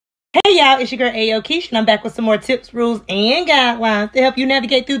Hey y'all, it's your girl Ayo Keisha, and I'm back with some more tips, rules, and guidelines to help you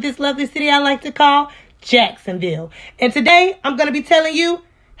navigate through this lovely city I like to call Jacksonville. And today, I'm going to be telling you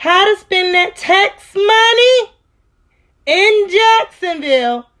how to spend that tax money in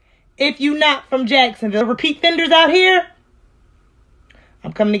Jacksonville if you're not from Jacksonville. Repeat vendors out here,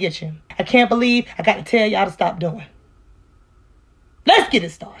 I'm coming to get you. I can't believe I got to tell y'all to stop doing. Let's get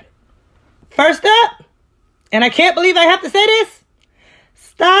it started. First up, and I can't believe I have to say this,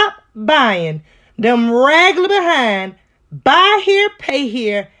 stop buying them regular behind, buy here, pay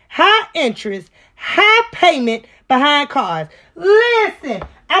here, high interest, high payment behind cars. Listen,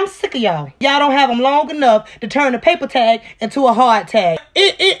 I'm sick of y'all. Y'all don't have them long enough to turn a paper tag into a hard tag.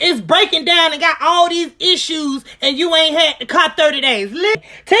 It's breaking down and got all these issues and you ain't had the car 30 days.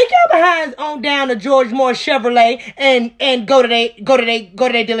 Take your behinds on down to George Moore Chevrolet and go to their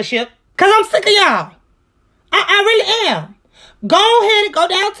dealership. Cause I'm sick of y'all. I really am. Go ahead and go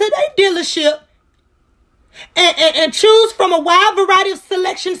down to their dealership and choose from a wide variety of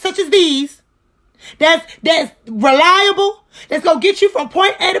selections such as these. That's reliable. That's going to get you from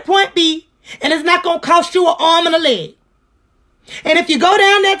point A to point B. And it's not going to cost you an arm and a leg. And if you go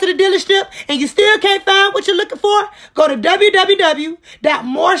down there to the dealership and you still can't find what you're looking for, go to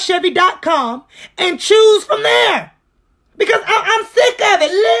www.morechevy.com and choose from there. Because I'm sick of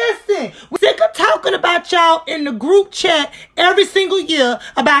it. Listen, we're sick of talking about y'all in the group chat every single year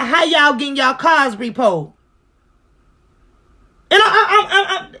about how y'all getting y'all cars repoed. And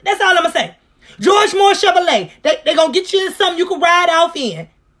that's all I'm going to say. George Moore Chevrolet, they going to get you in something you can ride off in.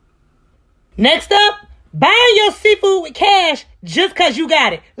 Next up, buying your seafood with cash just because you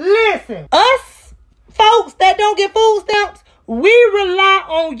got it. Listen, us folks that don't get food stamps, we rely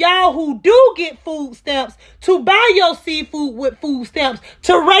on y'all who do get food stamps to buy your seafood with food stamps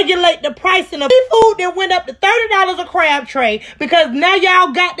to regulate the pricing of seafood that went up to $30 a crab tray because now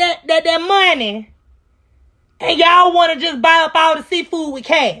y'all got that money and y'all want to just buy up all the seafood with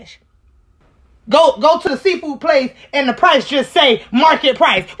cash. Go to the seafood place and the price just say market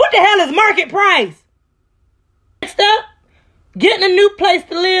price. What the hell is market price? Next up, getting a new place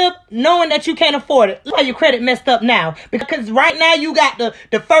to live, knowing that you can't afford it. That's why your credit messed up now. Because right now you got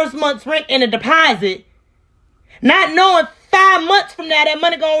the first month's rent and a deposit. Not knowing 5 months from now that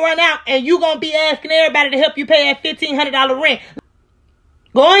money gonna run out and you gonna be asking everybody to help you pay that $1,500 rent.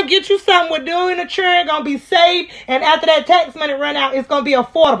 Go and get you something with doing a churn, gonna be saved, and after that tax money run out, it's gonna be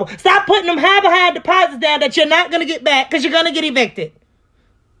affordable. Stop putting them high behind deposits down that you're not gonna get back because you're gonna get evicted.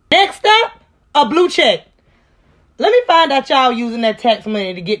 Next up, a blue check. Let me find out y'all using that tax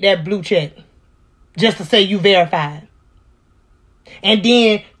money to get that blue check. Just to say you verified. And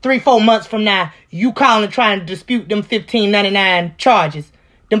then 3-4 months from now, you calling trying to dispute them $15.99 charges.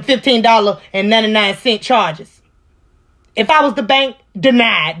 Them $15.99 charges. If I was the bank,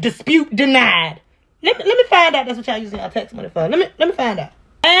 denied. Dispute denied. Let me find out that's what y'all using our tax money for. Let me find out.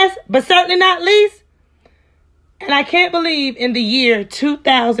 Last but certainly not least, and I can't believe in the year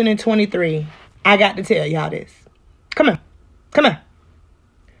 2023, I got to tell y'all this. Come on.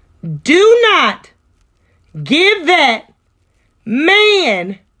 Do not give that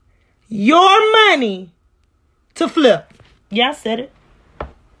man your money to flip. Yeah, I said it.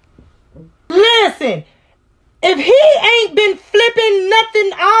 Listen, if he ain't been flipping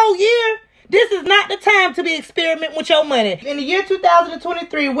nothing all year, this is not the time to be experimenting with your money. In the year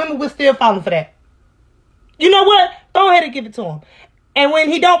 2023, women will still falling for that. You know what? Go ahead and give it to him. And when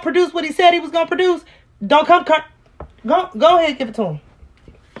he don't produce what he said he was going to produce, don't come... Go ahead and give it to him.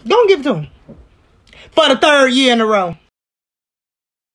 Go and give it to him. For the 3rd year in a row.